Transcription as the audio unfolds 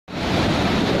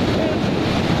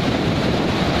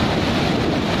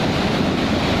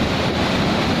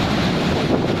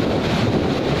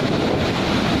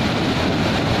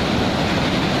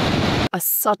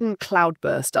sudden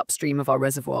cloudburst upstream of our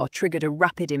reservoir triggered a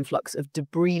rapid influx of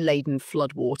debris-laden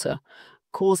floodwater,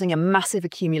 causing a massive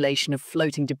accumulation of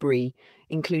floating debris,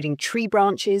 including tree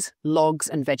branches, logs,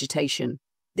 and vegetation.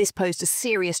 This posed a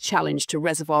serious challenge to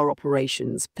reservoir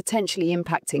operations, potentially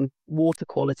impacting water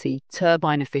quality,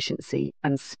 turbine efficiency,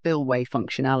 and spillway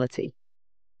functionality.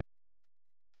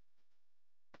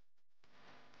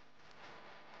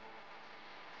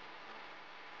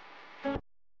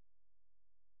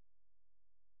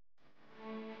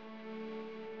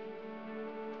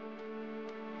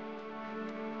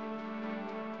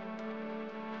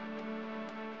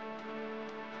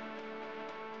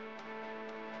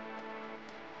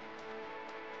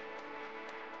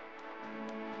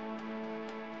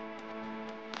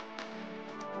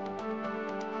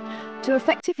 To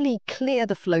effectively clear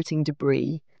the floating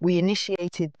debris, we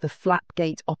initiated the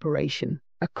flapgate operation,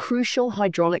 a crucial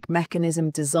hydraulic mechanism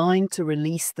designed to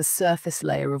release the surface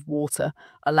layer of water,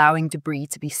 allowing debris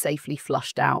to be safely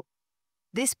flushed out.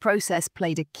 This process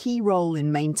played a key role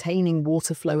in maintaining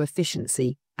water flow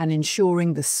efficiency and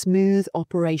ensuring the smooth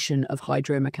operation of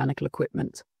hydromechanical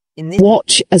equipment.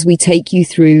 Watch as we take you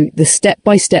through the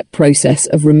step-by-step process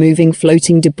of removing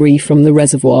floating debris from the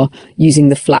reservoir using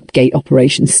the flapgate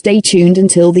operation. Stay tuned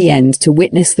until the end to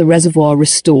witness the reservoir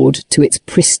restored to its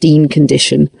pristine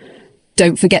condition.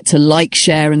 Don't forget to like,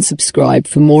 share and subscribe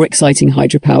for more exciting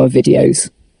hydropower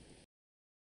videos.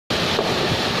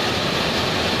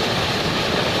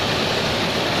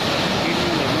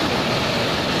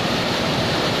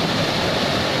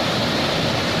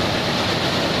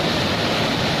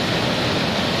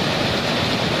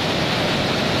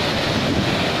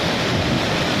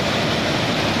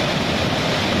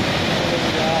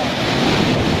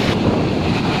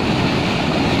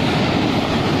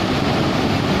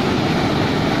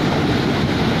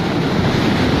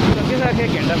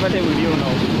 पहले video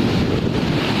बनाओ।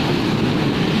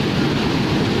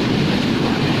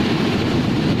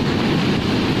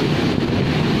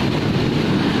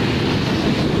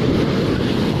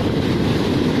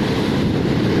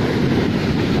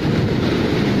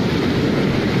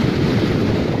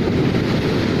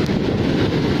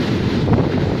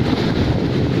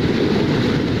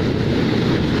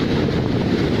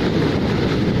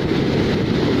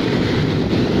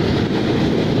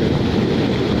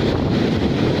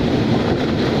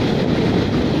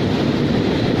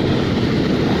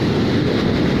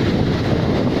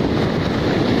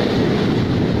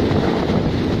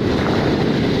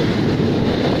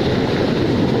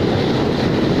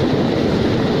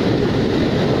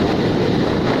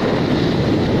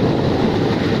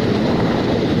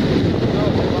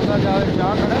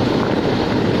 क्या खड़ा